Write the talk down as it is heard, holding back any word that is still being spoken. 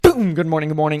Good morning.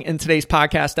 Good morning. In today's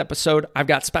podcast episode, I've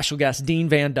got special guest Dean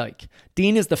Van Dyke.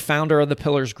 Dean is the founder of the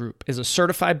Pillars Group, is a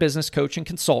certified business coach and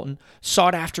consultant,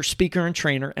 sought after speaker and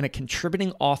trainer, and a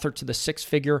contributing author to the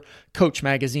Six-Figure Coach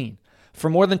magazine. For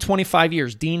more than 25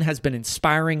 years, Dean has been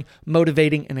inspiring,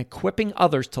 motivating, and equipping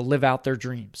others to live out their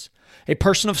dreams. A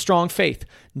person of strong faith,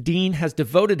 Dean has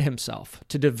devoted himself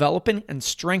to developing and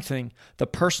strengthening the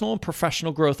personal and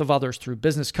professional growth of others through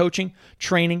business coaching,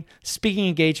 training, speaking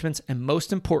engagements, and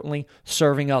most importantly,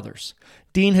 serving others.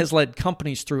 Dean has led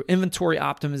companies through inventory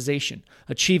optimization,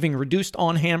 achieving reduced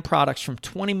on-hand products from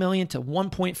 20 million to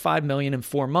 1.5 million in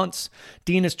 4 months.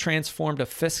 Dean has transformed a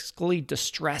fiscally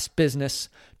distressed business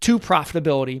to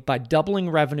profitability by doubling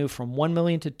revenue from 1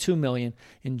 million to 2 million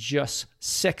in just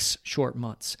 6 short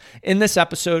months. In this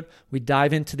episode, we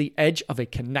dive into the edge of a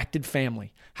connected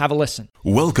family. Have a listen.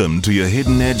 Welcome to your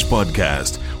Hidden Edge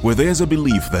podcast, where there's a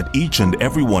belief that each and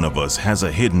every one of us has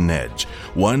a hidden edge,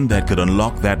 one that could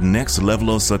unlock that next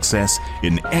level of success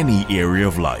in any area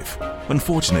of life.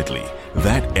 Unfortunately,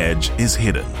 that edge is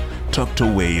hidden, tucked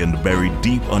away and buried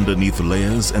deep underneath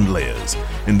layers and layers.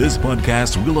 In this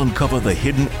podcast, we'll uncover the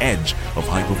hidden edge of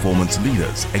high-performance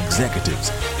leaders, executives,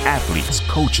 athletes,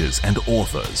 coaches, and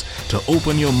authors to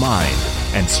open your mind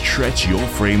and stretch your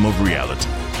frame of reality.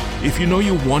 If you know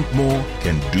you want more,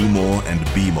 can do more, and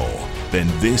be more, then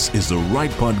this is the right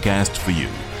podcast for you.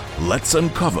 Let's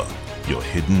uncover your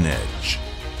hidden edge.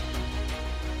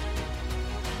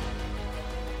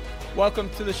 Welcome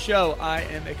to the show. I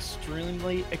am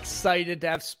extremely excited to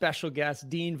have special guest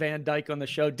Dean Van Dyke on the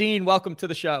show. Dean, welcome to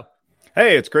the show.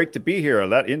 Hey, it's great to be here.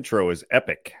 That intro is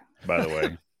epic, by the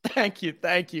way. Thank you.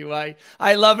 I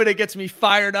love it. It gets me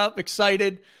fired up,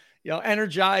 excited,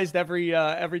 energized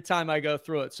every time I go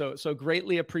through it. So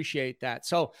greatly appreciate that.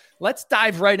 So let's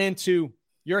dive right into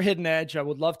your hidden edge. I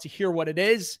would love to hear what it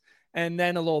is, and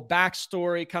then a little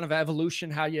backstory, kind of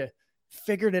evolution, how you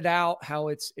figured it out, how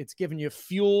it's given you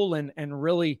fuel and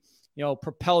really,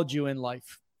 propelled you in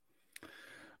life.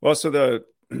 Well, so the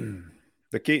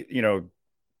key,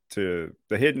 to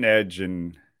the hidden edge,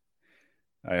 and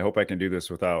I hope I can do this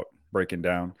without breaking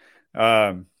down.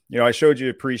 I showed you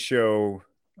a pre-show,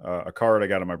 a card I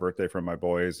got on my birthday from my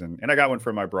boys, and I got one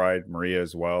from my bride, Maria,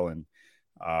 as well. And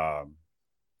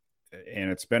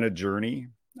it's been a journey,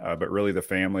 but really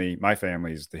my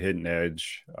family is the hidden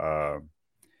edge.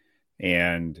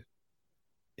 And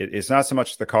it's not so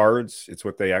much the cards, it's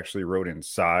what they actually wrote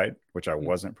inside, which I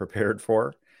wasn't prepared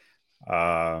for.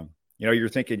 You're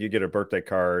thinking you get a birthday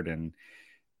card and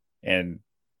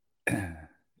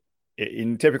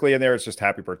typically in there, it's just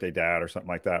happy birthday, Dad, or something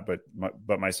like that. But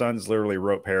my sons literally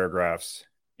wrote paragraphs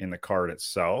in the card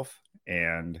itself,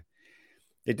 and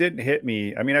it didn't hit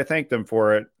me. I mean, I thanked them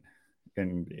for it.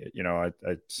 And, I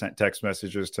sent text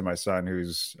messages to my son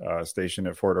who's stationed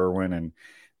at Fort Irwin, and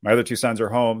my other 2 sons are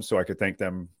home, so I could thank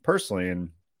them personally.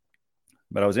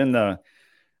 But I was in the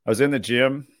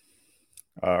gym,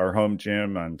 our home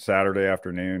gym, on Saturday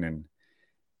afternoon,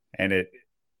 and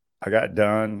I got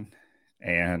done,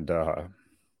 and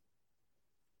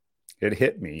it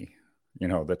hit me,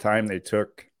 the time they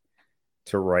took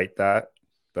to write that.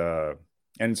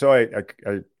 And so I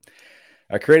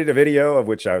created a video of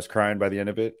which I was crying by the end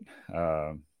of it,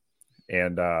 and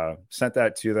sent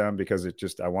that to them because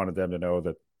I wanted them to know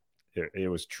that it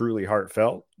was truly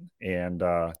heartfelt. And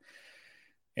I've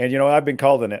been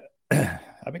called an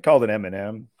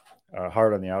M&M,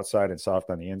 hard on the outside and soft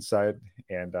on the inside.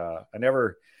 And of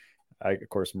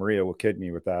course, Maria will kid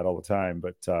me with that all the time,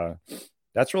 but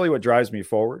that's really what drives me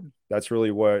forward. That's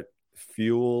really what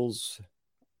fuels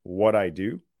what I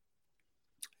do.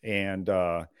 And,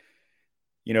 I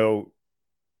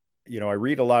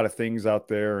read a lot of things out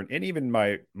there, and even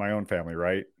my own family,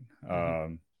 right?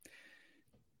 Mm-hmm.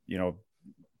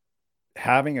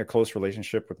 Having a close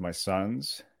relationship with my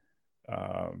sons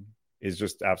is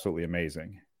just absolutely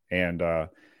amazing. And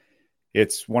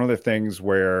it's one of the things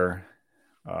where,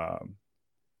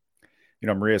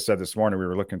 Maria said this morning, we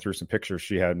were looking through some pictures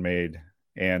she had made,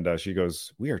 and she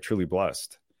goes, "We are truly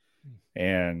blessed."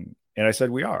 And I said,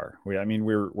 we are.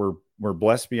 We're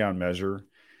blessed beyond measure.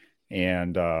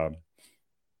 And I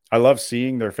love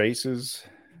seeing their faces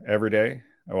every day.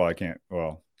 I'll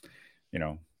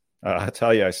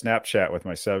tell you, I Snapchat with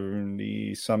my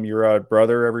 70-some-year-old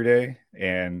brother every day,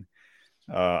 and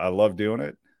I love doing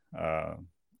it.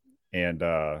 And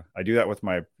I do that with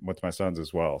my sons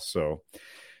as well. So,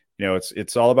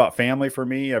 it's all about family for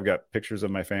me. I've got pictures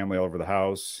of my family all over the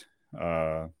house,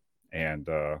 and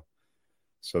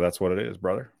so that's what it is,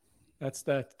 brother. That's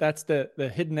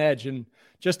the hidden edge. And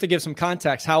just to give some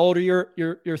context, how old are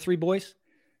your 3 boys?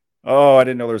 Oh, I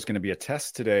didn't know there was going to be a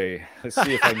test today. Let's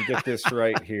see if I can get this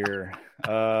right here.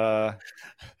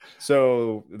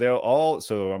 So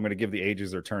I'm going to give the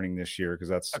ages they're turning this year because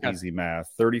that's easy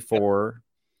math. 34.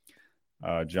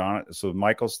 So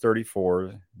Michael's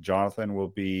 34. Jonathan will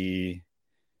be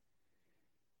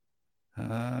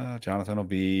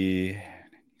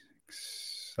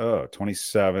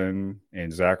 27,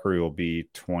 and Zachary will be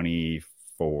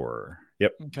 24.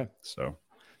 Yep. Okay.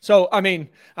 So, I mean,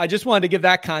 I just wanted to give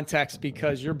that context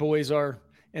because your boys are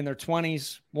in their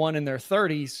 20s, one in their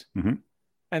 30s,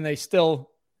 and they still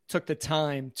took the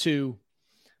time to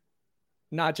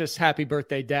not just happy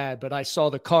birthday, Dad, but I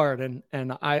saw the card and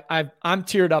I'm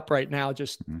teared up right now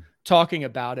just talking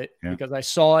about it because I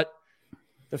saw it.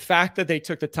 The fact that they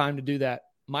took the time to do that,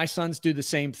 my sons do the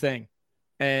same thing.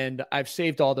 And I've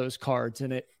saved all those cards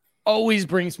and it always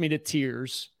brings me to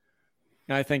tears.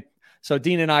 And I think, so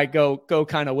Dean and I go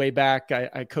kind of way back.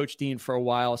 I coached Dean for a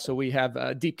while, so we have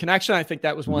a deep connection. I think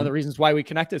that was one of the reasons why we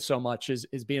connected so much is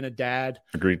being a dad.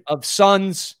 Agreed. Of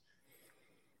sons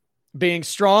being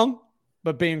strong,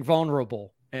 but being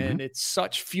vulnerable. And it's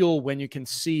such fuel when you can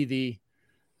see the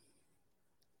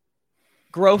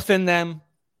growth in them,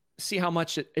 see how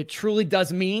much it truly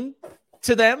does mean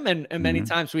to them. And many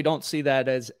times we don't see that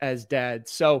as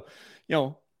dads. So,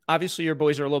 obviously your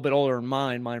boys are a little bit older than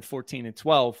mine 14 and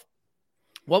 12.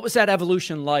 What was that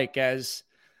evolution like as,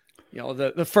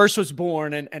 the first was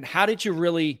born and how did you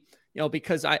really,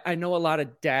 because I know a lot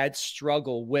of dads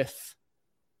struggle with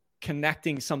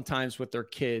connecting sometimes with their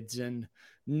kids and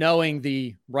knowing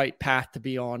the right path to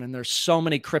be on. And there's so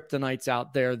many kryptonites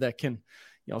out there that can,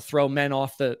 throw men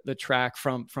off the track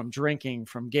from drinking,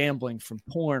 from gambling, from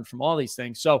porn, from all these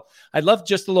things. So I'd love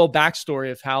just a little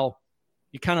backstory of how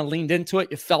you kind of leaned into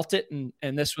it. You felt it.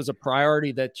 And this was a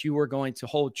priority that you were going to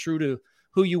hold true to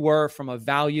who you were from a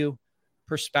value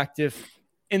perspective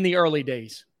in the early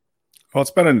days. Well,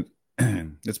 it's been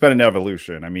an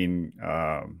evolution. I mean,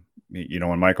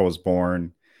 when Michael was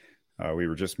born, we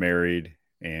were just married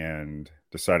and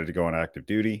decided to go on active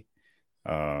duty.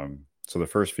 So the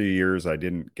first few years I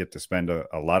didn't get to spend a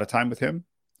lot of time with him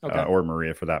or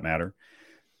Maria for that matter.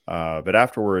 But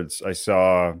afterwards I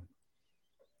saw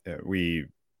I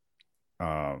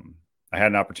had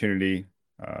an opportunity.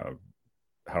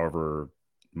 However,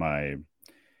 my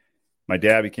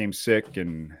dad became sick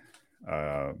and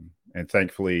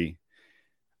thankfully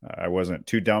I wasn't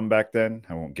too dumb back then.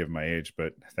 I won't give my age,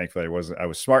 but thankfully I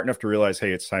was smart enough to realize,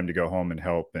 hey, it's time to go home and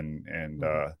help and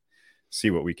see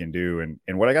what we can do.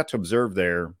 And what I got to observe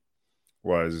there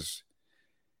was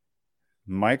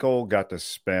Michael got to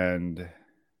spend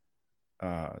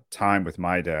time with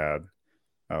my dad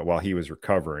while he was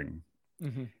recovering.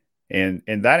 And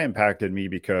that impacted me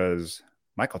because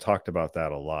Michael talked about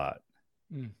that a lot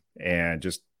and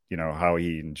just, how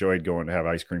he enjoyed going to have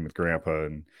ice cream with grandpa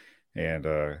and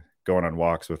going on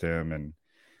walks with him.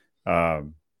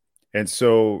 And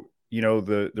so,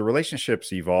 the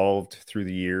relationships evolved through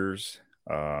the years.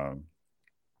 I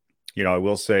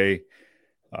will say,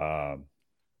 I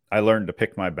learned to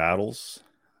pick my battles.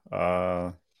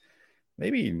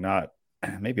 Maybe I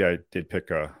did pick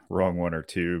a wrong one or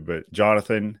two, but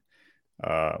Jonathan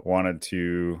wanted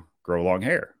to grow long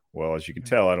hair. Well, as you can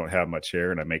tell, I don't have much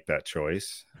hair and I make that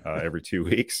choice every 2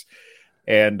 weeks.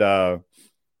 And I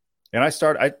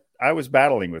was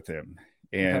battling with him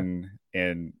and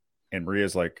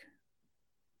Maria's like,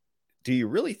 do you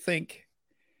really think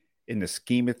in the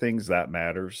scheme of things that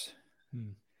matters?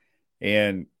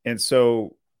 And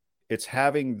so it's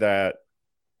having that,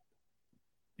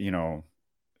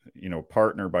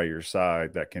 partner by your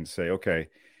side that can say, okay,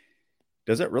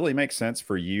 does it really make sense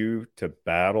for you to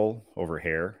battle over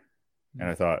hair? And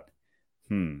I thought,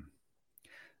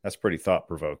 that's pretty thought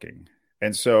provoking.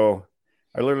 And so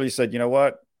I literally said, you know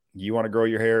what? You want to grow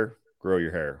your hair, grow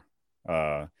your hair.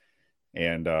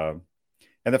 And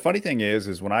the funny thing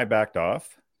is when I backed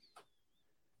off,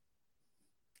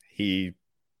 he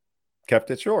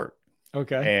kept it short.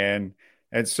 Okay.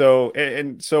 And so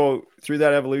through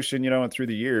that evolution, and through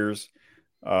the years,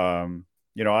 I'll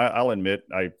admit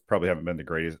I probably haven't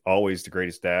been always the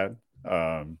greatest dad.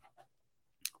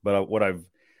 But what I've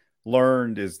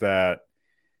learned is that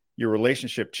your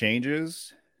relationship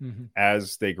changes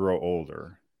as they grow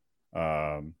older.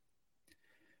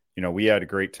 We had a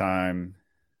great time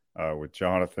with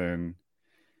Jonathan.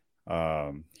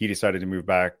 He decided to move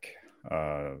back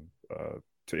to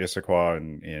Issaquah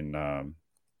in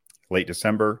late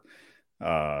December.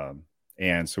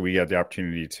 And so we had the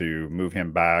opportunity to move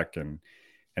him back and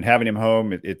having him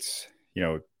home. It's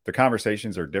the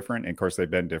conversations are different. And of course they've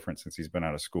been different since he's been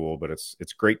out of school, but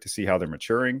it's great to see how they're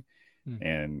maturing.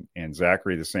 and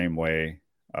Zachary the same way.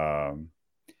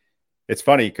 It's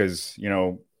funny because,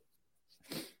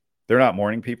 they're not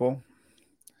morning people.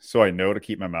 So I know to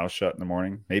keep my mouth shut in the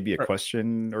morning, maybe a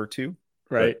question or two.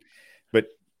 Right. But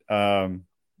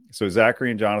so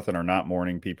Zachary and Jonathan are not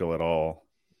morning people at all.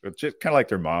 It's just kind of like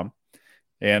their mom.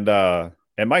 And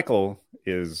Michael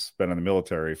has been in the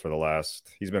military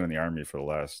he's been in the Army for the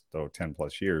last 10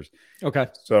 plus years. Okay.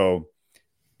 So,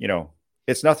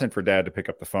 it's nothing for dad to pick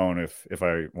up the phone if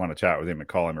I want to chat with him and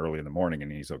call him early in the morning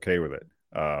and he's okay with it.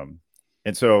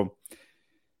 And so,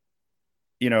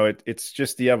 it's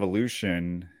just the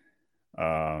evolution.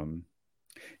 I'll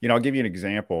give you an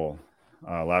example.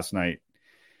 Last night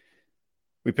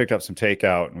we picked up some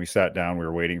takeout and we sat down, we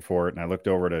were waiting for it. And I looked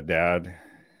over to dad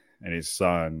and his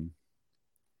son.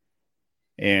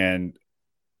 And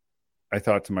I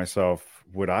thought to myself,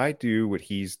 would I do what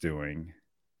he's doing?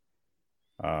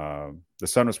 The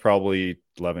son was probably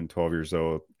 11, 12 years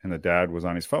old and the dad was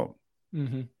on his phone.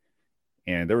 Mm-hmm.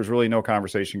 And there was really no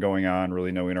conversation going on,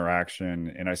 really no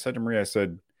interaction. And I said to Maria,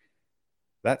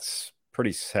 that's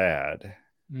pretty sad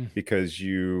because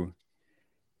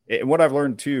what I've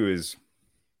learned too is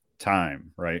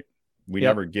time, right? We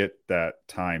never get that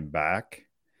time back.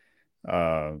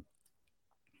 And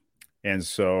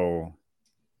so,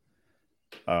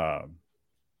 I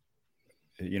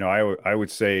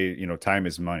would say, time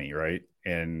is money, right?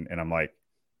 And I'm like,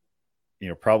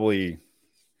 probably,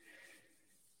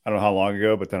 I don't know how long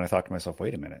ago, but then I thought to myself,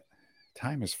 wait a minute,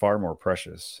 time is far more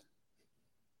precious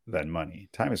than money.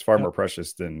 Time is far more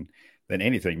precious than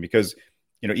anything because,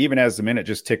 even as the minute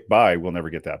just ticked by, we'll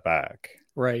never get that back.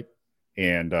 Right.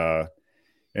 And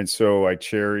so I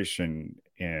cherish and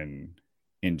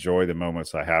enjoy the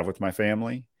moments I have with my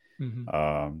family. Mm-hmm.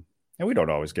 And we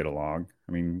don't always get along.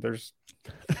 I mean, there's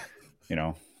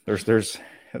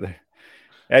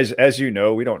as we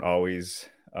don't always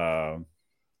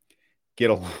get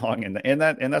along, and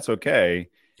that's okay.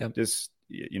 Yep. Just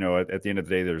at the end of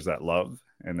the day, there's that love,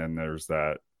 and then there's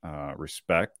that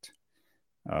respect,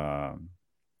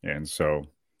 and so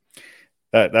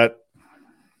that's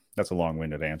a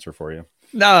long-winded answer for you.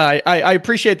 No, I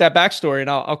appreciate that backstory, and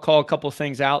I'll call a couple of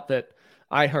things out that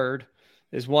I heard.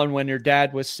 Is one, when your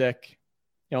dad was sick,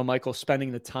 Michael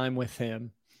spending the time with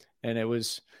him, and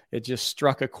it just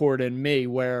struck a chord in me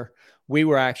where we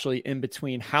were actually in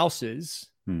between houses.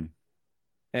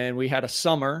 And we had a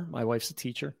summer, my wife's a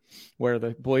teacher, where the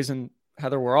boys and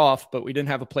Heather were off, but we didn't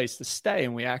have a place to stay.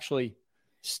 And we actually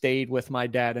stayed with my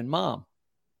dad and mom.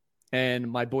 And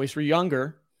my boys were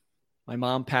younger. My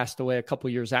mom passed away a couple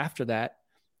years after that.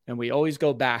 And we always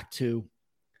go back to,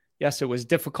 yes, it was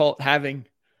difficult having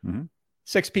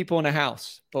 6 people in a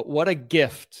house, but what a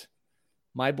gift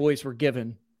my boys were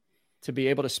given to be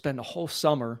able to spend a whole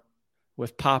summer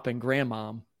with Pop and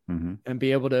Grandmom and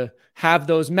be able to have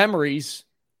those memories,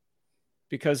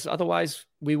 because otherwise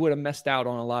we would have missed out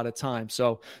on a lot of time.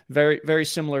 So very, very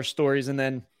similar stories. And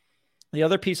then the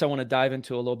other piece I want to dive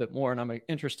into a little bit more, and I'm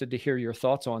interested to hear your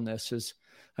thoughts on this, is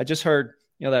I just heard,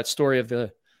 that story of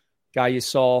the guy you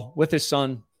saw with his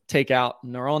son take out,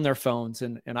 and they're on their phones.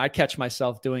 And I catch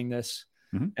myself doing this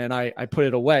and I put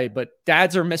it away, but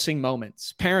dads are missing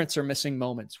moments. Parents are missing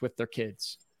moments with their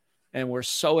kids. And we're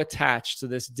so attached to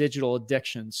this digital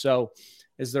addiction. So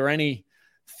is there anything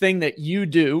that you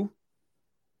do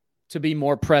to be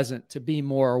more present, to be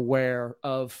more aware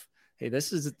of, hey,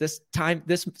 this time,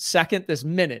 this second, this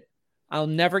minute, I'll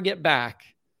never get back.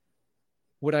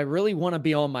 Would I really want to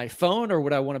be on my phone, or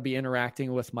would I want to be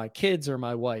interacting with my kids or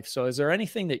my wife? So is there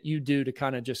anything that you do to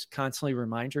kind of just constantly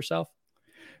remind yourself?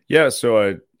 Yeah.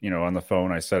 So on the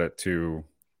phone, I set it to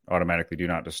automatically do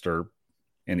not disturb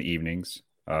in the evenings.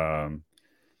 And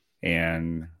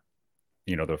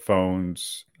the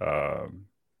phones, are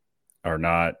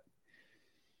not,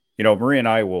 Maria and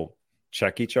I will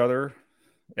check each other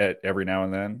every now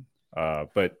and then.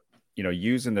 But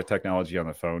using the technology on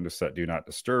the phone to set do not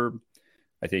disturb,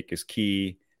 I think is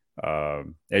key. As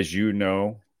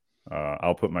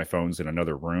I'll put my phones in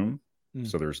another room.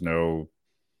 So there's no,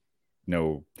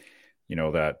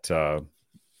 that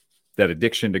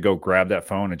addiction to go grab that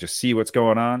phone and just see what's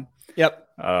going on. Yep.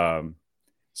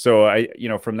 So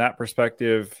from that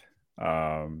perspective, we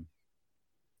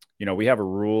have a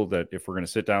rule that if we're going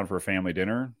to sit down for a family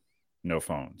dinner, no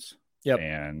phones. Yep.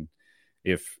 And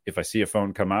if I see a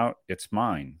phone come out, it's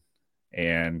mine.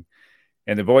 And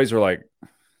the boys are like,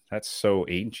 that's so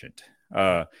ancient.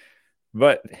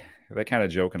 But they kind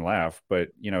of joke and laugh,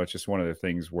 but it's just one of the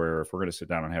things where if we're going to sit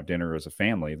down and have dinner as a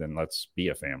family, then let's be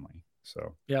a family.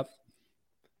 So, yep.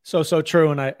 So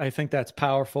true. And I think that's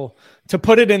powerful to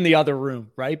put it in the other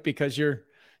room, right? Because you're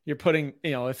you're putting,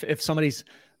 if somebody's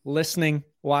listening,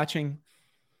 watching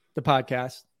the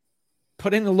podcast,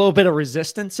 putting a little bit of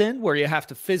resistance in where you have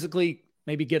to physically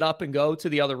maybe get up and go to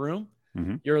the other room,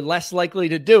 you're less likely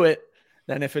to do it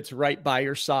than if it's right by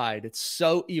your side. It's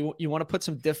so you want to put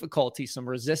some difficulty, some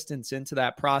resistance into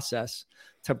that process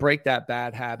to break that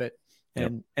bad habit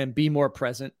and be more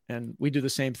present. And we do the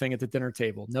same thing at the dinner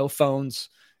table. No phones.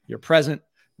 You're present.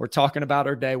 We're talking about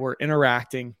our day. We're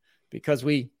interacting because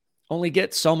we only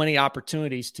get so many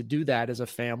opportunities to do that as a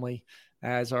family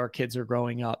as our kids are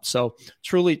growing up. So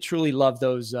truly, truly love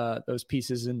those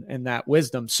pieces and that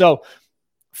wisdom. So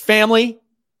family,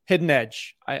 hidden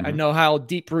edge. I know how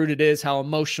deep rooted it is, how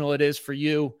emotional it is for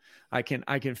you. I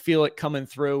can feel it coming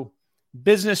through.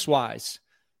 Business wise,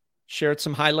 shared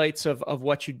some highlights of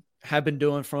what you have been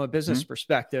doing from a business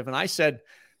perspective. And I said,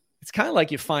 it's kind of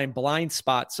like you find blind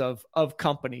spots of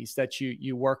companies that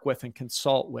you work with and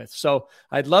consult with. So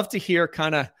I'd love to hear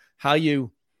kind of how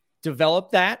you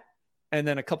develop that and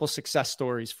then a couple success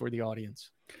stories for the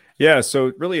audience. Yeah.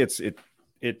 So really it's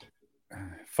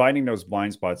finding those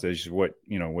blind spots is what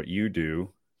you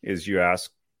do is you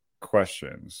ask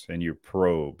questions and you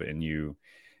probe and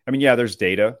there's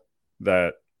data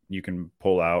that you can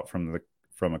pull out from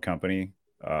a company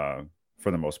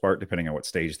for the most part, depending on what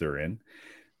stage they're in.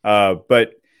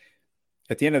 But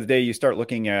at the end of the day, you start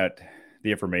looking at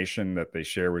the information that they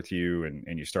share with you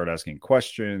and you start asking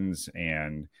questions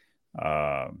and,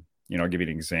 I'll give you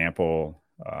an example.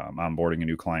 I'm onboarding a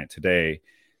new client today,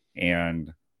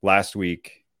 and last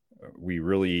week we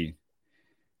really,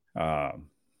 I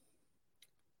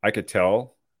could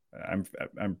tell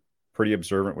I'm pretty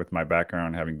observant with my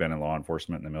background, having been in law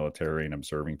enforcement in the military and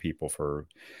observing people for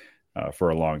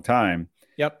a long time.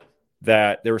 Yep.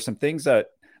 That there were some things that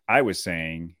I was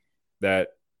saying that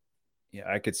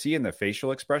I could see in the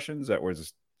facial expressions that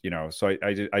was, so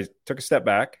I took a step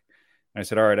back and I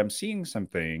said, all right, I'm seeing some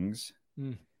things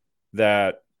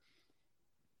that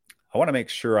I want to make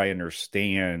sure I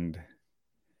understand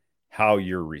how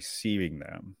you're receiving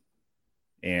them.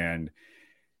 And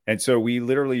so we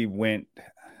literally went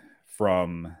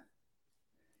from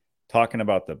talking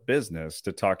about the business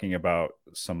to talking about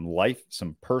some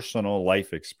personal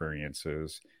life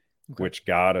experiences, which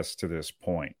got us to this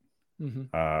point.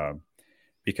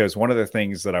 Because one of the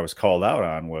things that I was called out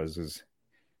on was,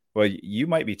 well, you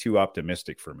might be too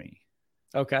optimistic for me.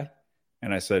 Okay.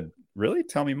 And I said, really?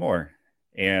 Tell me more.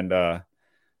 And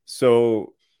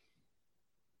so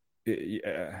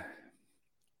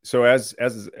as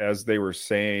they were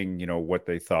saying, what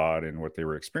they thought and what they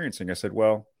were experiencing, I said,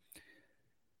 well,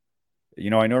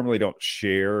 I normally don't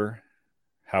share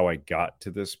how I got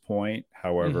to this point.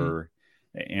 However,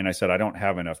 and I said, I don't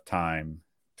have enough time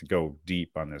to go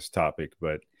deep on this topic,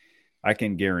 but I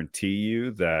can guarantee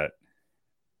you that,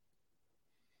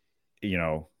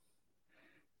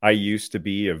 I used to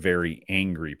be a very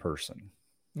angry person.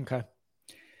 Okay.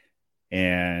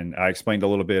 And I explained a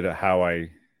little bit of how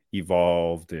I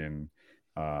evolved and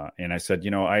I said,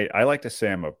 I like to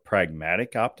say I'm a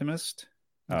pragmatic optimist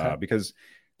because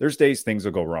there's days things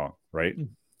will go wrong. Right.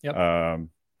 Yep.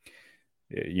 I'm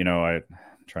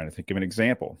trying to think of an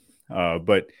example.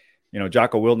 But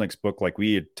Jocko Willnick's book, like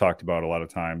we had talked about a lot of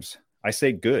times, I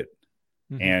say good.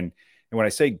 And when I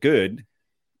say good,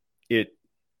 it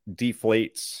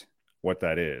deflates what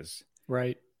that is.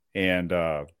 Right. And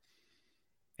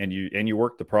you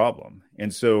work the problem.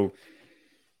 And so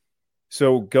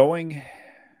going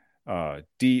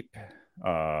deep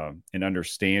in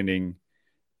understanding,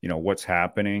 what's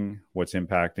happening, what's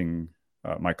impacting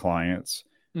my clients.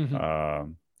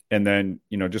 And then,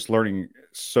 just learning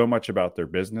so much about their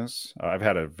business. I've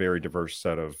had a very diverse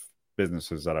set of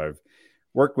businesses that I've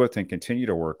worked with and continue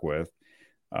to work with.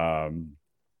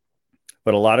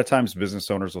 But a lot of times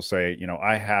business owners will say,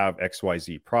 I have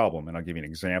XYZ problem. And I'll give you an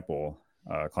example.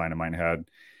 A client of mine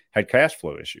had cash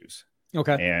flow issues.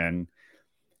 Okay.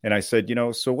 And I said,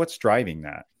 so what's driving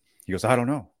that? He goes, I don't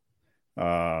know.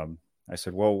 I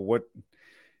said, well,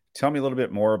 tell me a little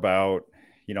bit more about,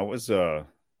 it was a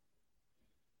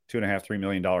 $2.5-3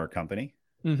 million company.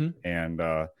 And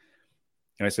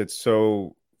I said,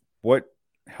 so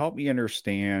help me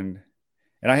understand.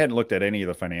 And I hadn't looked at any of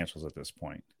the financials at this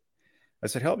point. I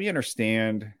said, help me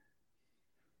understand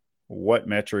what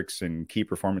metrics and key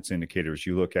performance indicators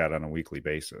you look at on a weekly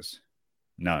basis.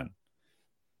 None.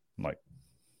 I'm like,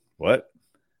 what?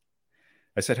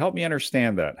 I said, help me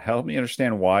understand that. Help me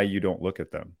understand why you don't look at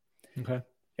them. Okay.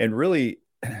 And really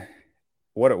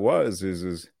what it was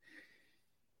is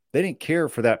they didn't care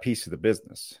for that piece of the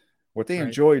business. What they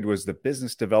enjoyed was the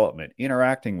business development,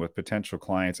 interacting with potential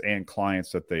clients and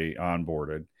clients that they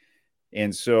onboarded,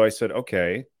 And so I said,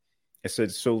 okay. I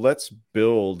said, so let's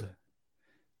build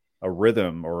a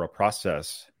rhythm or a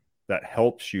process that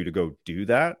helps you to go do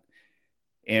that.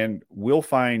 And we'll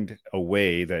find a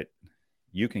way that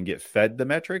you can get fed the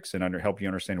metrics and help you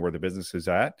understand where the business is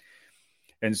at.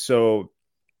 And so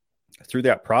through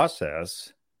that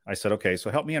process, I said, okay,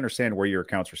 so help me understand where your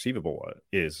accounts receivable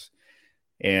is.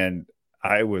 And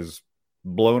I was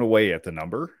blown away at the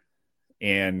number.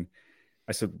 And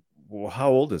I said, well, how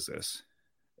old is this?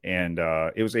 And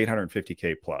it was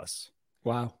 $850K plus.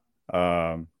 Wow.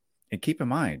 And keep in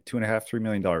mind, $2.5-3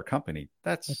 million company.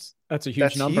 That's a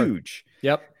huge number. Huge.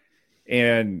 Yep.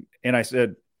 And I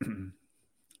said,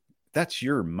 that's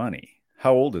your money.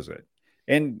 How old is it?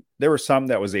 And there were some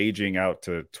that was aging out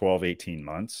to 12, 18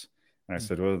 months. And I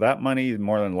said, well, that money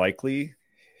more than likely,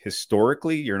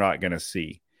 historically, you're not going to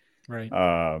see. Right.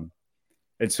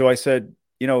 And so I said,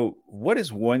 what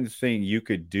is one thing you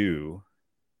could do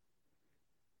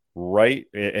right?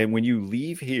 And when you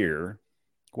leave here,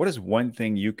 what is one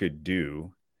thing you could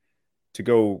do to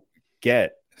go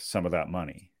get some of that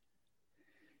money?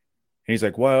 And he's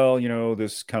like, well,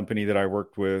 this company that I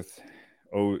worked with,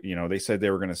 they said they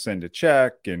were going to send a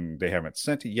check and they haven't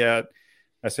sent it yet.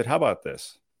 I said, how about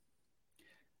this?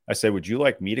 I said, would you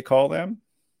like me to call them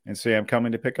and say I'm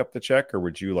coming to pick up the check, or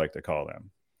would you like to call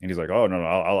them? And he's like, oh, no,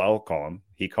 I'll call him.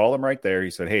 He called him right there.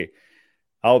 He said, hey,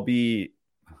 I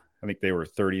think they were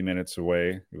 30 minutes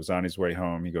away. He was on his way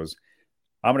home. He goes,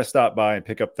 I'm going to stop by and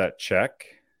pick up that check.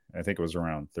 I think it was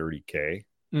around $30K.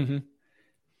 Mm-hmm.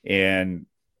 And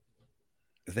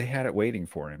they had it waiting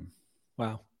for him.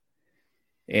 Wow.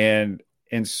 And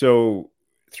so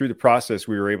through the process,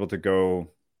 we were able to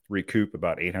go recoup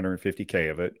about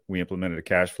 $850K of it. We implemented a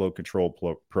cash flow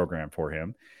control program for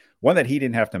him, one that he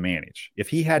didn't have to manage. If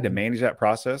he had to manage that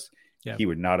process, he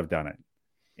would not have done it.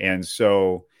 And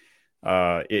so,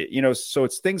 so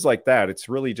it's things like that. It's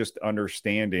really just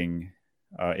understanding.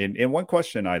 And one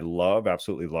question I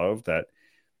absolutely love that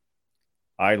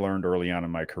I learned early on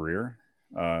in my career.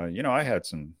 I had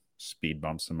some speed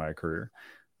bumps in my career.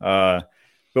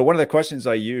 But one of the questions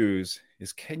I use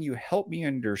is, can you help me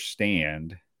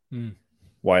understand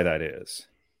why that is?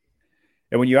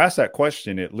 And when you ask that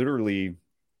question, it literally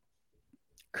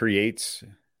creates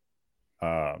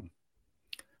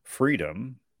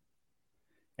freedom,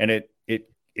 and it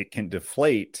can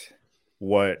deflate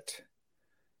what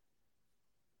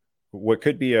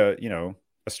could be a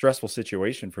stressful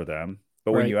situation for them.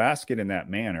 But when you ask it in that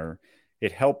manner,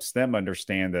 it helps them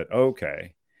understand that,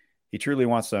 okay, he truly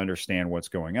wants to understand what's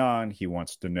going on. He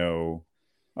wants to know,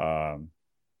 and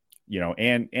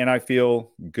I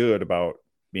feel good about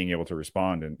being able to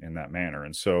respond in that manner.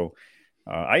 And so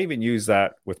I even use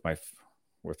that with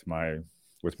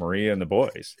Maria and the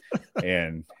boys,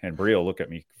 and Bria will look at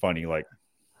me funny, like,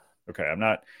 okay, I'm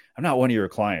not one of your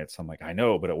clients. I'm like, I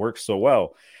know, but it works so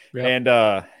well. Yep.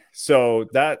 And so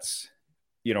that's,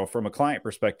 from a client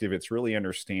perspective, it's really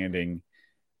understanding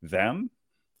them.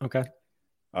 Okay.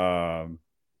 And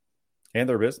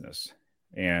their business.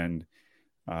 And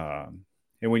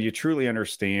when you truly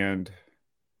understand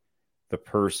the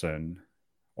person,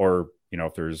 or,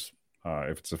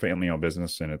 if it's a family owned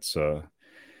business and it's,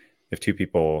 if two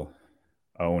people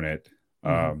own it,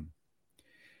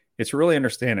 it's really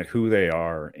understanding who they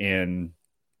are. And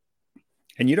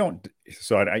you don't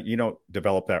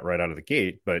develop that right out of the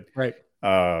gate, but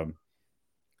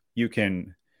you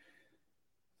can,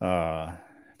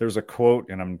 there's a quote,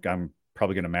 and I'm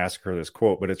probably going to massacre this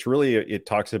quote, but it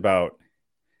talks about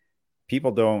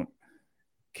people don't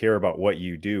care about what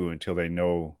you do until they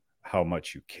know how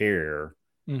much you care.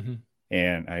 Mm-hmm.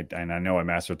 And I know I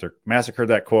massacred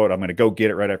that quote. I'm going to go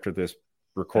get it right after this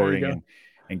recording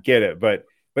and get it. But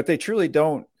they truly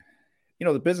don't,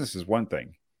 the business is one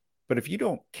thing, but if you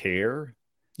don't care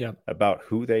about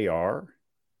who they are,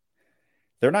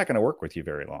 they're not going to work with you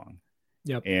very long.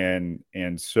 Yep.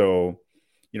 And so,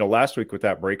 last week with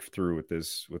that breakthrough with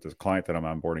this client that I'm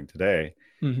onboarding today,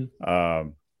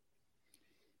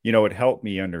 it helped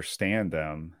me understand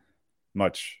them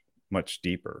much, much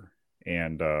deeper.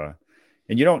 And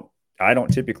I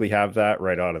don't typically have that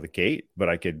right out of the gate, but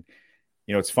I could,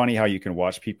 it's funny how you can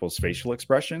watch people's facial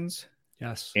expressions.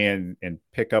 Yes. And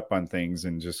pick up on things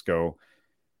and just go,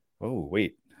 oh,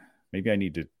 wait, maybe I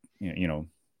need to,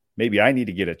 maybe I need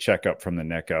to get a checkup from the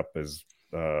neck up, as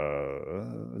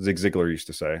Zig Ziglar used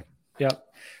to say. Yeah.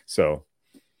 So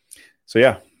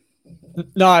yeah.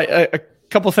 No, a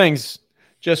couple things.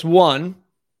 Just one,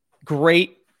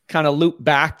 great kind of loop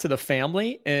back to the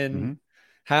family and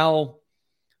how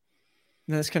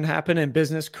this can happen in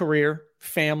business, career,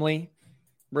 family,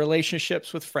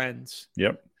 relationships with friends.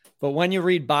 Yep. But when you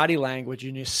read body language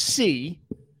and you see,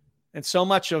 and so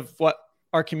much of what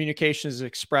our communication is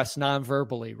expressed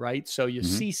non-verbally, right? So you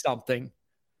see something,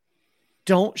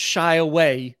 don't shy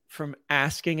away from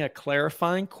asking a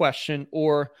clarifying question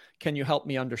or can you help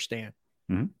me understand?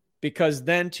 Because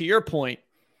then to your point,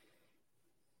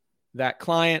 that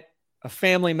client, a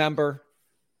family member,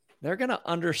 they're going to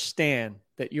understand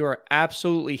that you are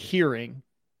absolutely hearing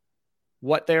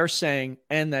what they're saying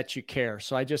and that you care.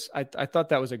 So I thought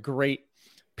that was a great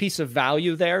piece of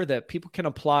value there that people can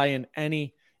apply in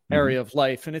any area of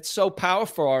life. And it's so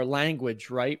powerful, our language,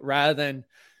 right? Rather than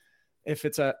if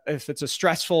it's a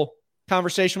stressful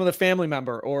conversation with a family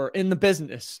member or in a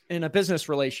business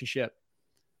relationship,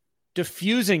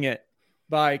 diffusing it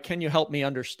by, can you help me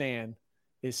understand,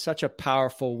 is such a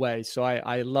powerful way. So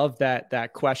I love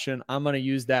that question. I'm going to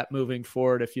use that moving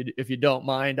forward. If you don't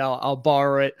mind, I'll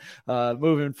borrow it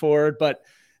moving forward. But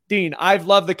Dean, I've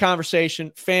loved the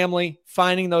conversation. Family,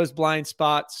 finding those blind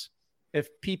spots. If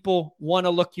people want to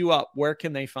look you up, where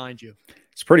can they find you?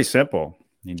 It's pretty simple.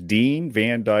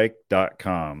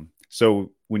 DeanVanDyke.com.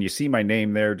 So when you see my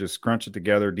name there, just scrunch it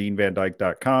together,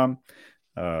 DeanVanDyke.com.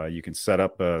 You can set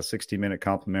up a 60-minute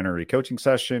complimentary coaching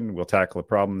session. We'll tackle a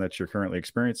problem that you're currently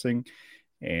experiencing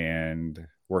and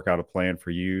work out a plan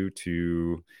for you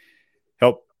to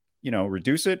help,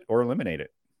 reduce it or eliminate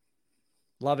it.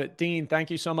 Love it. Dean,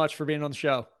 thank you so much for being on the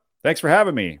show. Thanks for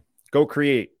having me. Go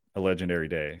create a legendary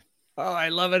day. Oh, I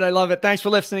love it. I love it. Thanks for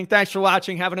listening. Thanks for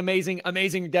watching. Have an amazing,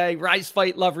 amazing day. Rise,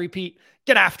 fight, love, repeat.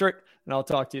 Get after it. And I'll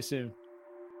talk to you soon.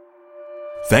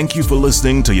 Thank you for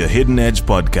listening to your Hidden Edge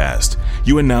podcast.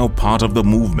 You are now part of the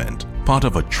movement, part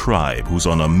of a tribe who's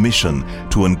on a mission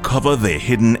to uncover their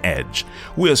hidden edge.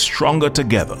 We are stronger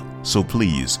together, so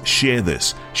please share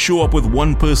this. Show up with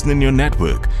one person in your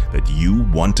network that you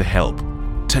want to help.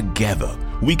 Together,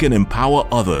 we can empower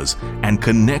others, and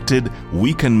connected,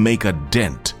 we can make a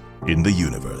dent in the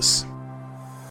universe.